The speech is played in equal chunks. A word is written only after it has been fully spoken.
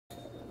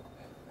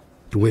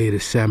The way of the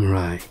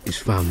samurai is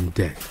found in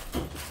death.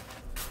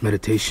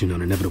 Meditation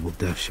on inevitable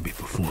death should be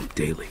performed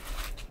daily.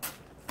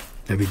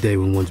 Every day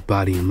when one's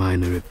body and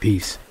mind are at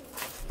peace,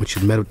 one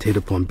should meditate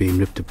upon being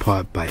ripped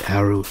apart by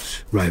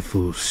arrows,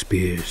 rifles,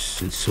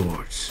 spears, and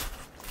swords,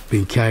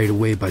 being carried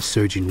away by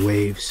surging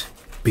waves,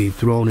 being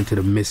thrown into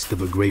the midst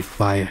of a great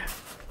fire,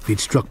 being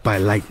struck by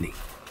lightning,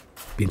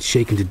 being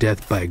shaken to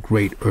death by a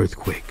great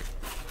earthquake,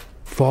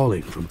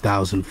 falling from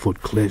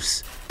 1,000-foot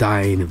cliffs,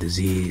 dying of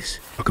disease,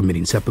 or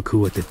committing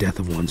seppuku at the death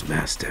of one's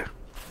master.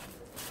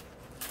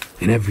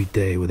 And every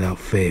day, without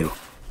fail,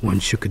 one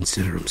should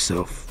consider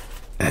himself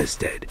as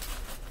dead.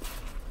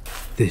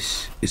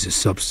 This is the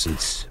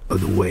substance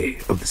of the way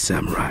of the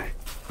samurai.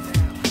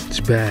 It's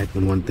bad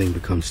when one thing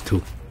becomes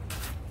two.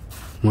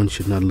 One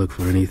should not look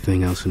for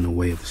anything else in the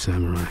way of the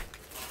samurai.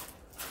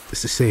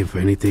 It's the same for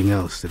anything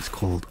else that is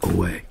called a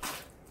way.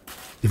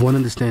 If one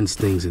understands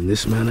things in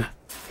this manner,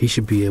 he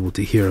should be able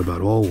to hear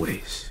about all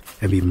ways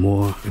and be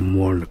more and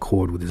more in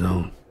accord with his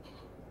own.